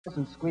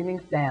And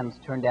screaming fans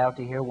turned out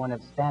to hear one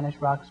of Spanish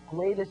rock's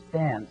greatest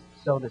bands,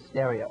 Soda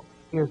Stereo.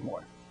 Here's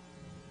more.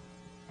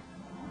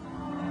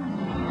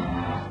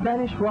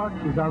 Spanish rock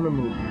is on the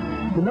move.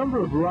 The number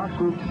of rock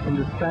groups in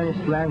the Spanish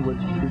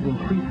language is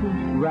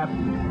increasing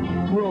rapidly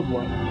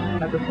worldwide.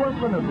 At the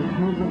forefront of this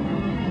movement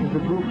is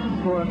the group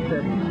Soda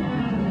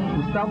Stereo.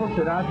 Gustavo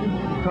Cerati,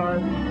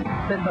 guitars,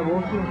 Zeta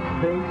Bosio,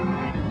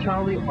 bass,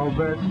 Charlie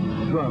Alberti,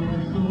 drums.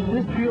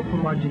 This trio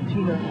from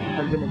Argentina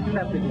has been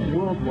accepted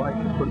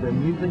worldwide for their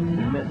music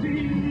and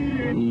message.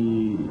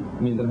 Y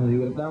mientras nos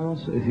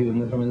divertamos, es decir,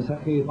 nuestro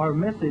mensaje. Our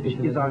message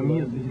is our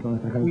music.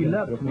 We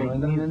love to make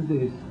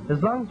music.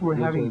 As long as we're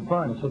having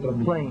fun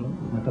playing,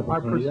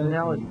 our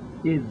personality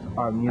is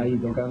our music. Ahí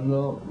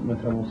tocando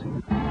nuestra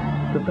música.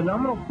 The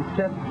phenomenal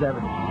success is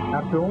evident.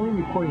 After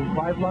only recording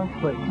 5 long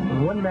clips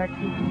and 1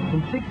 maxi,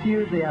 in 6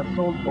 years they have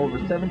sold over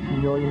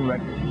 17 million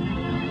records.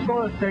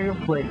 Soda Stereo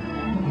plays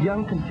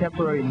young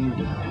contemporary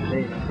music.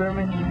 They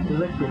experiment, they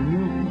look for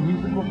new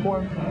musical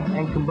forms,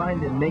 and combine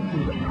them,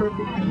 making the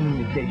perfect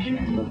communication.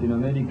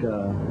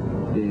 Latinoamérica,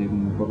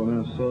 por lo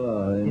menos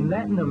Soda. In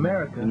Latin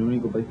America,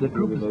 the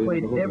group is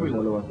played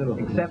everywhere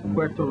except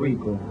Puerto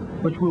Rico,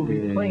 which will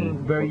be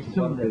playing very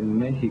soon. In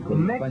Mexico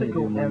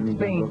and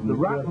Spain, the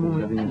rock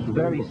movement is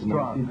very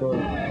strong.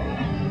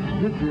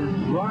 This is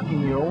rock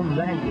in your own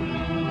language,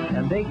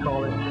 and they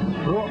call it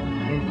rock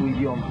en tu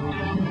idioma.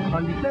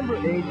 On December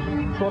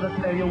 8th, Soda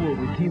Stereo will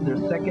receive their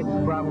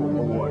 2nd Bravo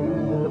Award.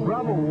 The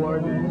Bravo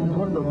Award is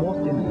one of the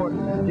most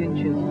important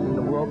distinctions in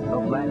the world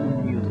of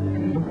Latin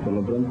music. Por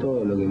lo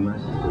pronto, lo que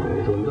más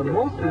the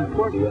most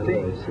important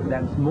thing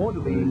that's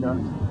motivating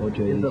us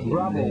is the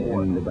Bravo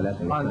Award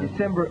on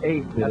December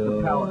 8th at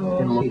the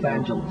Palace in Los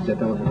Angeles.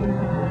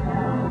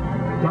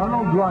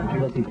 Donald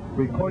Rogers,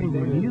 reporting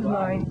for News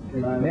 9,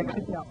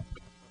 Mexicali.